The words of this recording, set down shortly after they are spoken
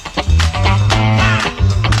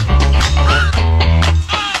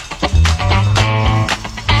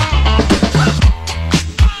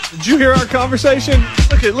hear our conversation?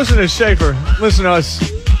 Listen to Schaefer. Listen to us.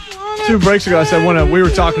 2 breaks ago, I said we were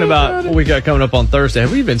talking about what we got coming up on Thursday.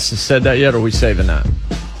 Have we even said that yet, or are we saving that?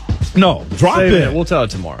 No, drop it. We'll tell it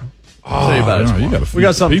tomorrow. Tell you about it tomorrow. We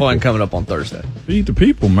got something fun coming up on Thursday. Feed the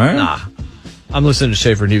people, man. Nah. I'm listening to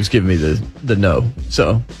Schaefer, and he was giving me the no.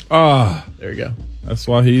 So, there you go. That's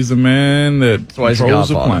why he's the man that controls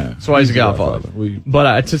the plan. That's why he's a godfather. But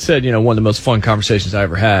I just said, one of the most fun conversations I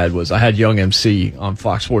ever had was I had Young MC on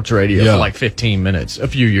Fox Sports Radio for like 15 minutes a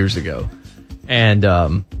few years ago.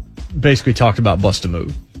 And basically talked about Bust a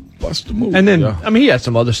Move. And then, he had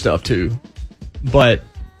some other stuff too. But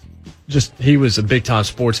just, he was a big-time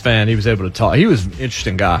sports fan. He was able to talk. He was an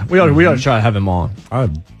interesting guy. We ought to try to have him on.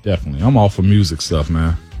 I'm all for music stuff,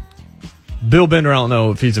 man. Bill Bender, I don't know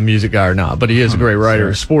if he's a music guy or not, but he is a great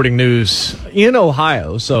writer. Sporting news in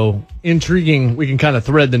Ohio, so intriguing. We can kind of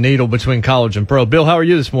thread the needle between college and pro. Bill, how are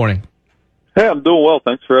you this morning? Hey, I'm doing well.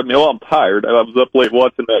 Thanks for having me. Well, I'm tired. I was up late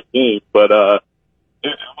watching that game, but it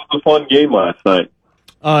was a fun game last night.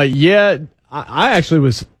 I actually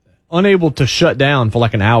was unable to shut down for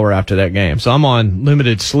like an hour after that game, so I'm on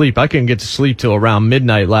limited sleep. I couldn't get to sleep till around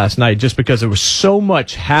midnight last night just because there was so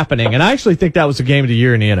much happening, and I actually think that was the game of the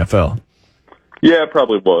year in the NFL. Yeah, it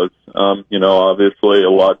probably was. Obviously a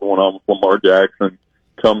lot going on with Lamar Jackson.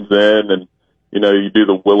 Comes in and, you do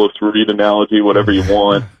the Willis Reed analogy, whatever you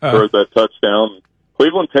want, throws that touchdown.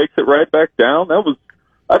 Cleveland takes it right back down.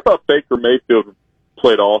 I thought Baker Mayfield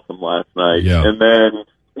played awesome last night. Yeah. And then,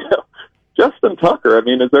 Justin Tucker,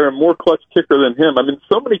 is there a more clutch kicker than him?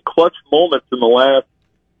 So many clutch moments in the last,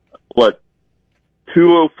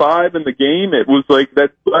 2:05 in the game. It was like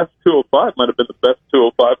that last 2:05 might have been the best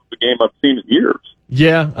 2:05 of the game I've seen in years.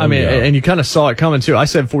 Yeah, and you kind of saw it coming too. I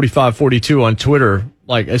said 45-42 on Twitter,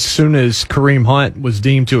 like as soon as Kareem Hunt was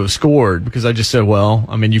deemed to have scored, because I just said,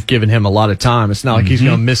 you've given him a lot of time. It's not like he's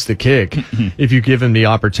going to miss the kick if you give him the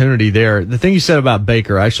opportunity there. The thing you said about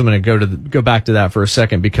Baker, actually I'm going to go back to that for a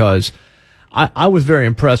second, because I was very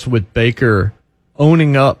impressed with Baker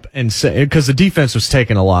owning up and say, because the defense was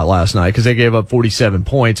taking a lot last night because they gave up 47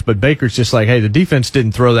 points, but Baker's just like, hey, the defense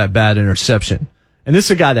didn't throw that bad interception. And this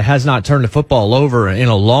is a guy that has not turned the football over in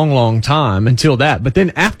a long, long time until that. But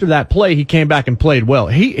then after that play, he came back and played well.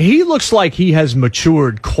 He looks like he has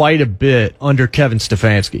matured quite a bit under Kevin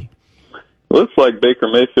Stefanski. Looks like Baker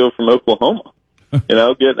Mayfield from Oklahoma. Getting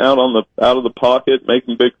out of the pocket,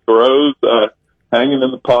 making big throws, hanging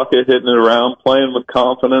in the pocket, hitting it around, playing with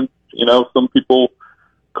confidence. Some people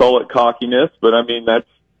call it cockiness, but that's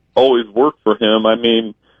always worked for him.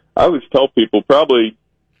 I always tell people probably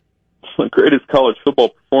the greatest college football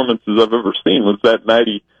performances I've ever seen was that night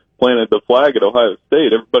he planted the flag at Ohio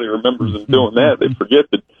State. Everybody remembers him doing that. They forget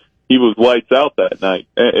that he was lights out that night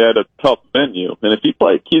at a tough venue. And if he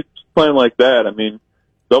keeps playing like that,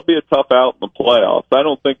 they'll be a tough out in the playoffs. I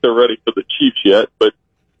don't think they're ready for the Chiefs yet, but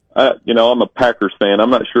I'm a Packers fan. I'm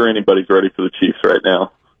not sure anybody's ready for the Chiefs right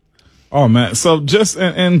now. Oh man. So just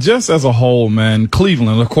as a whole, man,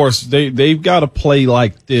 Cleveland, of course, they've got to play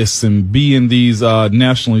like this and be in these,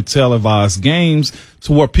 nationally televised games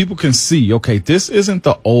to where people can see, okay, this isn't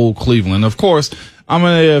the old Cleveland. Of course, I'm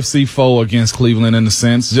an AFC foe against Cleveland in a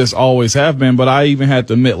sense, just always have been, but I even had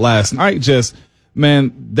to admit last night,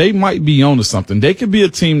 man, they might be onto something. They could be a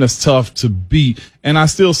team that's tough to beat. And I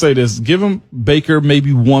still say this, give him Baker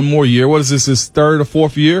maybe one more year. What is this, his 3rd or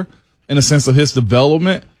 4th year in a sense of his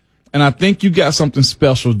development? And I think you got something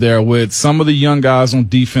special there with some of the young guys on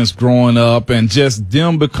defense growing up and just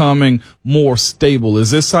them becoming more stable.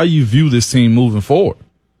 Is this how you view this team moving forward?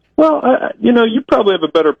 Well, you probably have a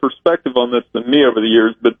better perspective on this than me over the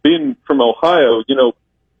years, but being from Ohio,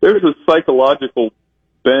 there's a psychological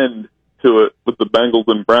bend to it with the Bengals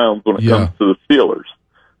and Browns when it comes to the Steelers.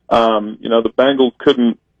 The Bengals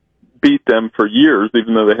couldn't beat them for years,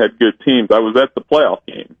 even though they had good teams. I was at the playoff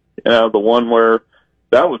game, the one where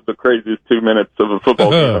that was the craziest 2 minutes of a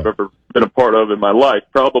football game I've ever been a part of in my life.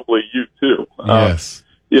 Probably you too. Yes.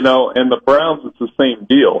 And the Browns, it's the same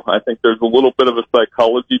deal. I think there's a little bit of a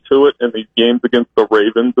psychology to it in these games against the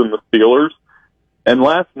Ravens and the Steelers. And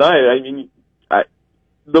last night,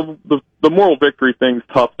 the moral victory thing's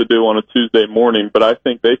tough to do on a Tuesday morning, but I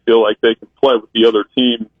think they feel like they can play with the other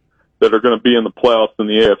teams that are going to be in the playoffs in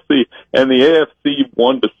the AFC. And the AFC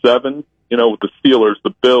 1-7, with the Steelers,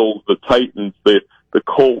 the Bills, the Titans, the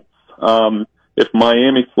Colts, if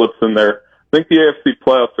Miami slips in there, I think the AFC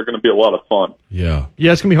playoffs are going to be a lot of fun. Yeah,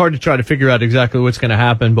 it's going to be hard to try to figure out exactly what's going to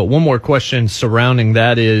happen, but one more question surrounding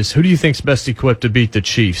that is, who do you think's best equipped to beat the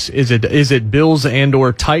Chiefs? Is it Bills and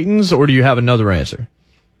or Titans, or do you have another answer?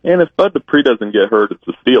 And if Bud Dupree doesn't get hurt, it's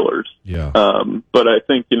the Steelers. Yeah. But I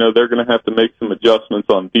think, they're going to have to make some adjustments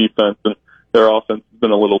on defense, and their offense has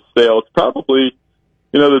been a little stale. It's probably,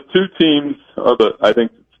 the two teams I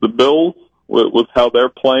think it's the Bills with how they're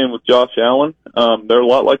playing with Josh Allen. They're a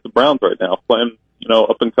lot like the Browns right now, playing,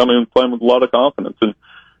 up and coming and playing with a lot of confidence. And,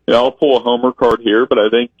 I'll pull a homer card here, but I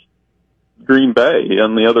think Green Bay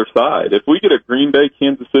on the other side. If we get a Green Bay,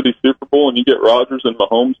 Kansas City Super Bowl and you get Rodgers and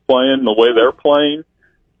Mahomes playing the way they're playing,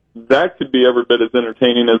 that could be every bit as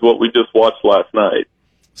entertaining as what we just watched last night.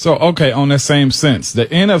 So, okay, on that same sense, the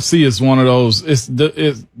NFC is one of those,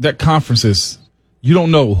 that conference is, you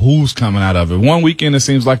don't know who's coming out of it. One weekend, it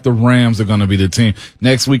seems like the Rams are going to be the team.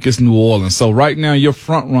 Next week, it's New Orleans. So right now, your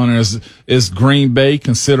front runner is Green Bay,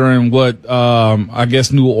 considering what, I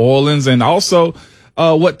guess New Orleans and also,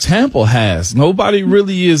 what Tampa has. Nobody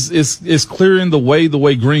really is clearing the way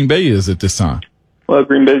Green Bay is at this time. Well,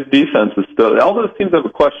 Green Bay's defense is still, all those teams have a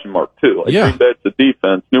question mark too. Like Green Bay's the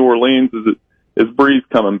defense. New Orleans is Breeze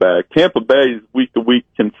coming back. Tampa Bay's week to week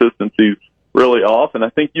consistency's really off, and I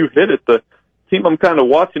think you hit it. The team I'm kind of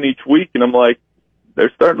watching each week, and I'm like,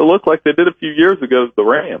 they're starting to look like they did a few years ago as the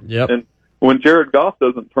Rams. Yep. And when Jared Goff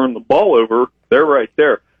doesn't turn the ball over, they're right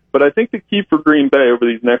there. But I think the key for Green Bay over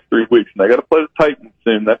these next 3 weeks, and they got to play the Titans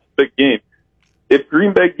soon. That's a big game. If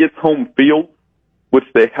Green Bay gets home field, which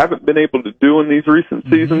they haven't been able to do in these recent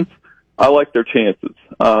seasons, I like their chances.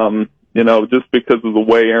 Just because of the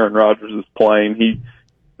way Aaron Rodgers is playing,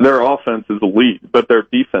 their offense is elite, but their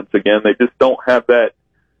defense, again, they just don't have that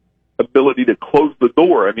ability to close the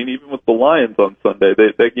door. I mean, even with the Lions on Sunday,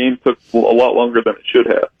 that game took a lot longer than it should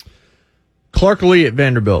have. Clark Lee at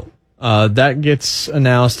Vanderbilt. That gets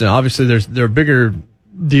announced, and obviously there are bigger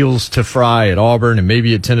deals to fry at Auburn and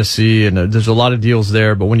maybe at Tennessee, and there's a lot of deals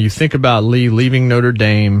there. But when you think about Lee leaving Notre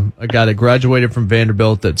Dame, a guy that graduated from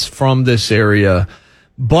Vanderbilt that's from this area,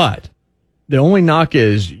 but the only knock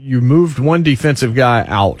is you moved one defensive guy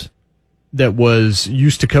out that was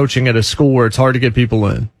used to coaching at a school where it's hard to get people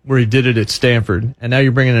in, where he did it at Stanford, and now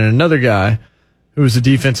you're bringing in another guy who is a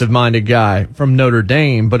defensive-minded guy from Notre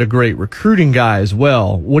Dame, but a great recruiting guy as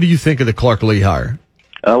well. What do you think of the Clark Lee hire?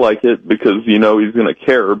 I like it because, he's going to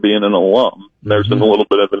care being an alum. There's been a little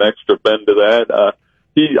bit of an extra bend to that.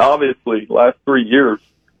 He obviously, last 3 years,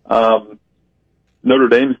 Notre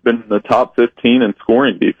Dame's been in the top 15 in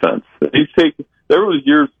scoring defense. There was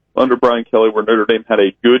years under Brian Kelly where Notre Dame had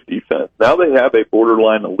a good defense. Now they have a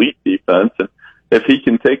borderline elite defense, and if he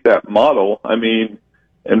can take that model,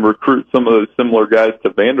 and recruit some of those similar guys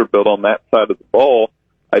to Vanderbilt on that side of the ball,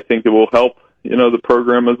 I think it will help, the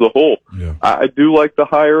program as a whole. Yeah. I do like the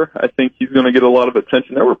hire. I think he's going to get a lot of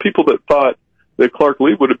attention. There were people that thought that Clark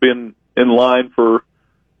Lee would have been in line for,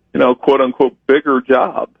 quote unquote, bigger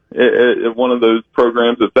job at one of those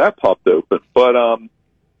programs if that popped open. But,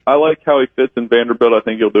 I like how he fits in Vanderbilt. I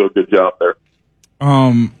think he'll do a good job there.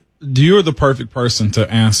 You're the perfect person to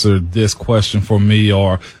answer this question for me,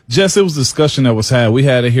 or just it was a discussion that was had. We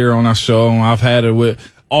had it here on our show, and I've had it with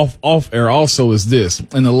off air also. Is this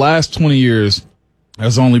in the last 20 years?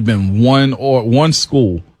 There's only been one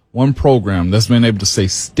school, one program that's been able to stay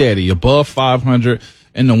steady above 500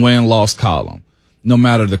 in the win-loss column, no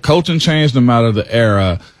matter the coaching change, no matter the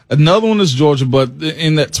era. Another one is Georgia, but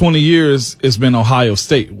in that 20 years, it's been Ohio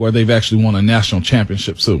State, where they've actually won a national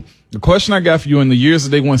championship too. The question I got for you, in the years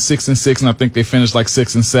that they won 6-6, and I think they finished like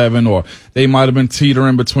 6-7, or they might have been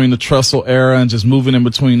teetering between the Tressel era and just moving in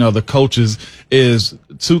between other coaches, is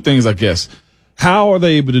two things, I guess. How are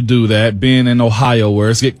they able to do that, being in Ohio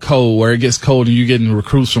where it gets cold and you're getting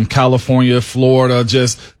recruits from California, Florida,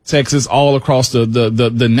 just Texas, all across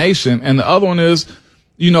the nation? And the other one is,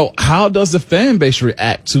 how does the fan base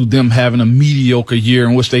react to them having a mediocre year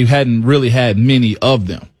in which they hadn't really had many of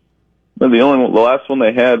them? The last one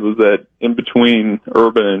they had was that in between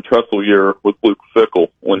Urban and Tressel year with Luke Fickell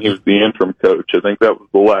when he was the interim coach. I think that was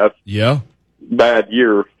the last bad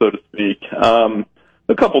year, so to speak.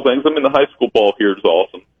 A couple things. The high school ball here is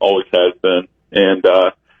awesome, always has been. And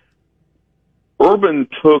Urban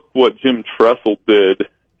took what Jim Tressel did,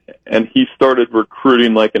 and he started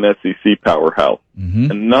recruiting like an SEC powerhouse.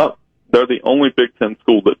 And they're the only Big Ten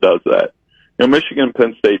school that does that. Michigan and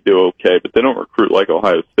Penn State do okay, but they don't recruit like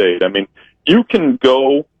Ohio State. You can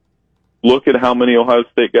go look at how many Ohio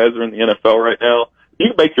State guys are in the NFL right now. You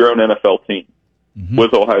can make your own NFL team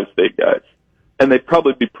with Ohio State guys, and they'd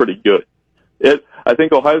probably be pretty good. I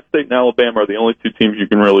think Ohio State and Alabama are the only two teams you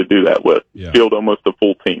can really do that with, field almost a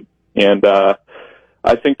full team. And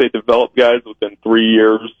I think they develop guys within 3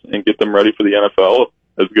 years and get them ready for the NFL,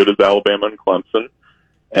 as good as Alabama and Clemson.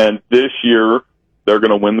 And this year, they're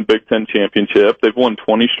going to win the Big Ten championship. They've won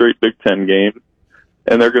 20 straight Big Ten games.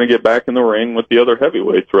 and they're going to get back in the ring with the other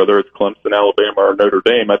heavyweights, whether it's Clemson, Alabama, or Notre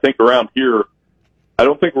Dame. I think around here, I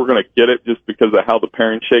don't think we're going to get it just because of how the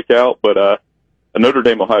pairings shake out, but a Notre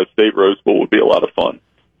Dame-Ohio State Rose Bowl would be a lot of fun.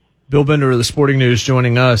 Bill Bender of the Sporting News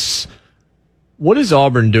joining us. What is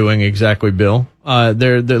Auburn doing exactly, Bill?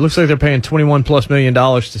 It looks like they're paying $21+ million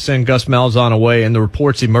to send Gus Malzahn away, and the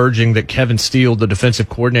reports emerging that Kevin Steele, the defensive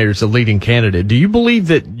coordinator, is the leading candidate. Do you believe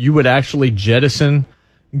that you would actually jettison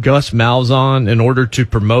Gus Malzahn in order to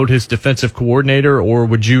promote his defensive coordinator, or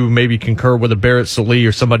would you maybe concur with a Barrett Sallee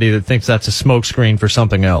or somebody that thinks that's a smokescreen for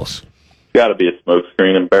something else? Got to be a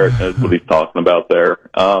smokescreen, and Barrett knows what he's talking about there.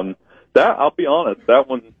 That I'll be honest, that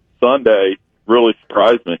one Sunday really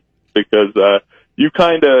surprised me because you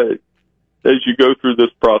kind of, as you go through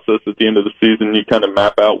this process at the end of the season, you kind of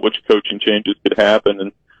map out which coaching changes could happen.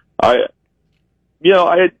 And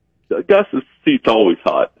Gus's seat's always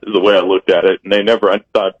hot is the way I looked at it. And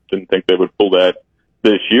didn't think they would pull that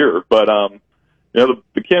this year. But,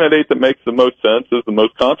 the candidate that makes the most sense is the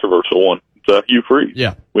most controversial one. It's Hugh Freeze.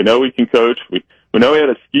 Yeah. We know he can coach. We know he had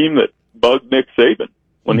a scheme that bugged Nick Saban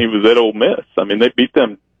when he was at Ole Miss. I mean, they beat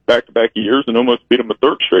them back-to-back years and almost beat them a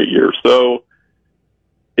third straight year. So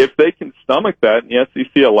if they can stomach that and the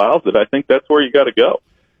SEC allows it, I think that's where you got to go.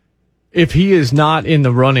 If he is not in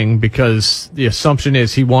the running because the assumption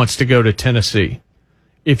is he wants to go to Tennessee,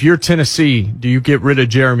 if you're Tennessee, do you get rid of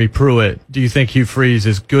Jeremy Pruitt? Do you think Hugh Freeze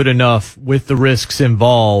is good enough with the risks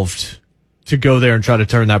involved to go there and try to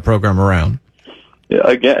turn that program around?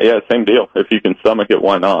 Yeah, same deal. If you can stomach it,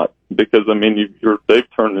 why not? Because, I mean,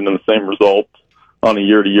 they've turned into the same results on a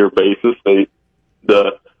year-to-year basis. I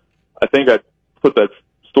think I put that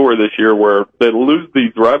story this year where they lose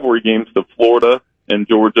these rivalry games to Florida and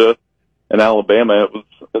Georgia and Alabama. It was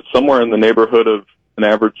somewhere in the neighborhood of an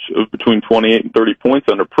average of between 28 and 30 points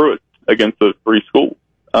under Pruitt against those three schools.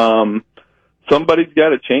 Somebody's got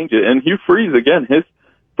to change it. And Hugh Freeze, again,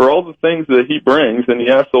 for all the things that he brings, and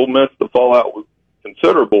yes, Ole Miss, the fallout was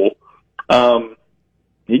considerable.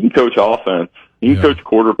 He can coach offense. He can coach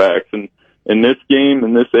quarterbacks. And in this game,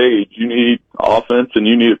 in this age, you need offense and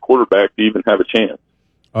you need a quarterback to even have a chance.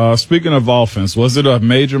 Speaking of offense, was it a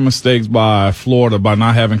major mistake by Florida by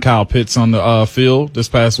not having Kyle Pitts on the field this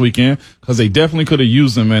past weekend? Because they definitely could have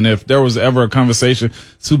used him. And if there was ever a conversation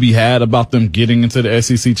to be had about them getting into the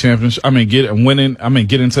SEC championship,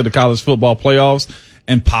 getting into the college football playoffs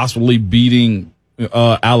and possibly beating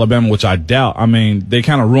Alabama, which I doubt. I mean, they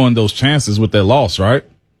kind of ruined those chances with their loss, right?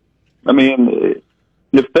 I mean,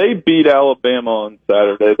 if they beat Alabama on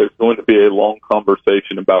Saturday, there's going to be a long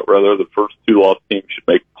conversation about whether the first two lost teams should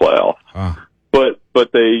make the playoffs. But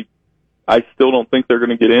I still don't think they're going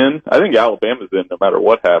to get in. I think Alabama's in no matter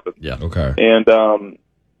what happens. Yeah. Okay. And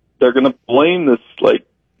they're going to blame this,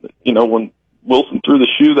 when Wilson threw the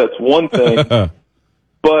shoe, that's one thing.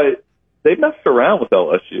 But they messed around with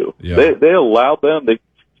LSU. Yeah. They allowed them. They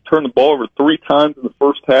turned the ball over 3 times in the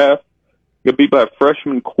first half. Got beat by a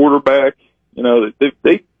freshman quarterback.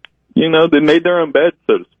 They made their own bed,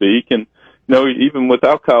 so to speak. And, even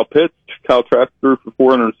without Kyle Pitts, Kyle Trask threw for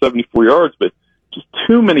 474 yards, but just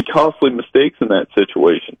too many costly mistakes in that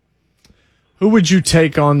situation. Who would you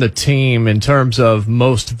take on the team in terms of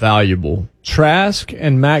most valuable? Trask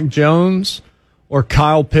and Mac Jones or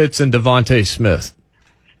Kyle Pitts and Devontae Smith?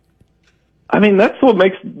 I mean, that's what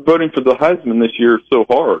makes voting for the Heisman this year so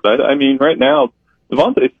hard. I mean, right now,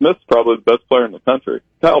 Devontae Smith's probably the best player in the country.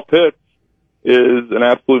 Kyle Pitts is an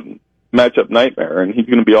absolute matchup nightmare, and he's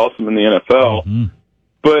going to be awesome in the NFL. Mm-hmm.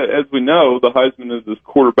 But as we know, the Heisman is this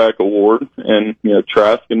quarterback award, and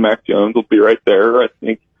Trask and Mac Jones will be right there. I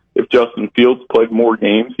think if Justin Fields played more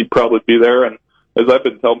games, he'd probably be there. And as I've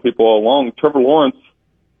been telling people all along, Trevor Lawrence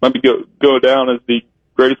might be go down as the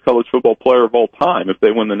greatest college football player of all time if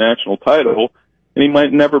they win the national title, and he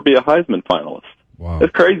might never be a Heisman finalist. Wow.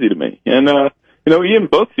 That's crazy to me. And Ian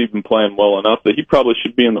Book's even playing well enough that he probably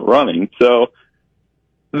should be in the running. So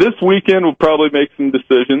this weekend we'll probably make some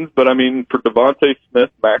decisions, but I mean, for Devontae Smith,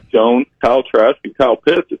 Mac Jones, Kyle Trask, and Kyle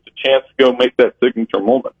Pitts, it's a chance to go make that signature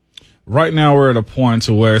moment. Right now we're at a point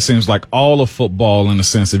to where it seems like all of football, in a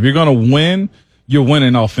sense, if you're going to win, you're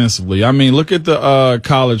winning offensively. I mean, look at the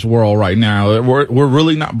college world right now. We're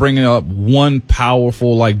really not bringing up one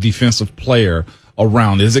powerful, defensive player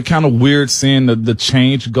around. Is it kind of weird seeing the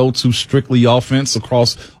change go to strictly offense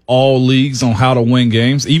across all leagues on how to win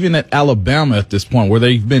games, even at Alabama at this point, where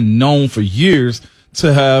they've been known for years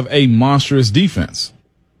to have a monstrous defense?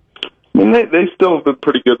 I mean, they still have been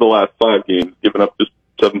pretty good the last 5 games, giving up just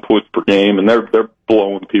 7 points per game, and they're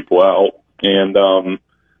blowing people out. And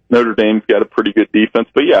Notre Dame's got a pretty good defense.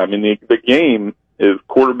 But, yeah, I mean, the game is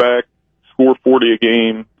quarterback, score 40 a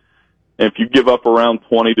game, And if you give up around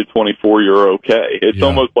 20 to 24, you're okay. It's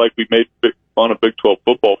almost like we made fun of Big 12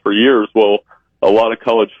 football for years. Well, a lot of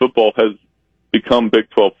college football has become Big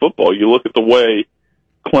 12 football. You look at the way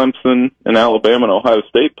Clemson and Alabama and Ohio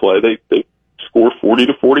State play, they score 40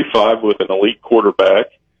 to 45 with an elite quarterback,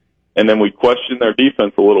 and then we question their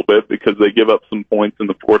defense a little bit because they give up some points in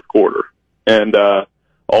the fourth quarter. And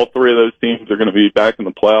all three of those teams are going to be back in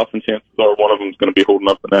the playoffs, and chances are one of them is going to be holding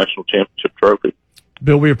up the national championship trophy.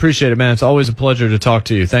 Bill, we appreciate it, man. It's always a pleasure to talk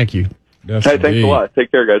to you. Thank you. Hey, thanks a lot.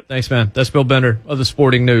 Take care, guys. Thanks, man. That's Bill Bender of the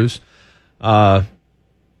Sporting News.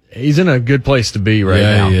 He's in a good place to be right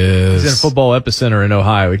now. He is. He's in a football epicenter in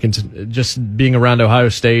Ohio. He can just being around Ohio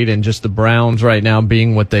State and just the Browns right now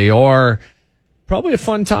being what they are. Probably a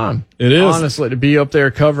fun time. It is, honestly, to be up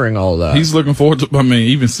there covering all that. He's looking forward to. I mean,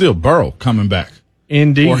 even still, Burrow coming back.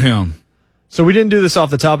 Indeed, for him. So we didn't do this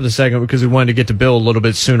off the top of the segment because we wanted to get to Bill a little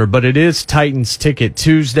bit sooner. But it is Titans Ticket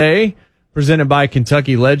Tuesday, presented by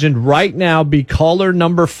Kentucky Legend. Right now, be caller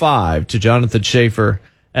number 5 to Jonathan Schaefer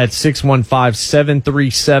at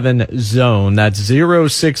 615-737-ZONE. That's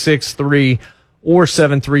 0663 or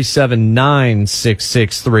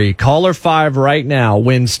 737-9663. Caller 5 right now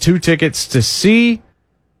wins 2 tickets to see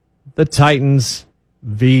the Titans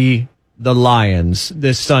v. the Lions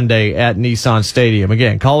this Sunday at Nissan Stadium.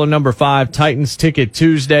 Again, caller number 5, Titans Ticket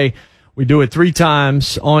Tuesday. We do it 3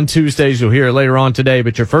 times on Tuesdays. You'll hear it later on today,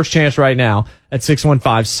 but your first chance right now at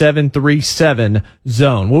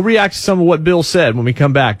 615-737-ZONE. We'll react to some of what Bill said when we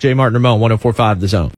come back. Jay Martin Ramon, 104.5 The Zone.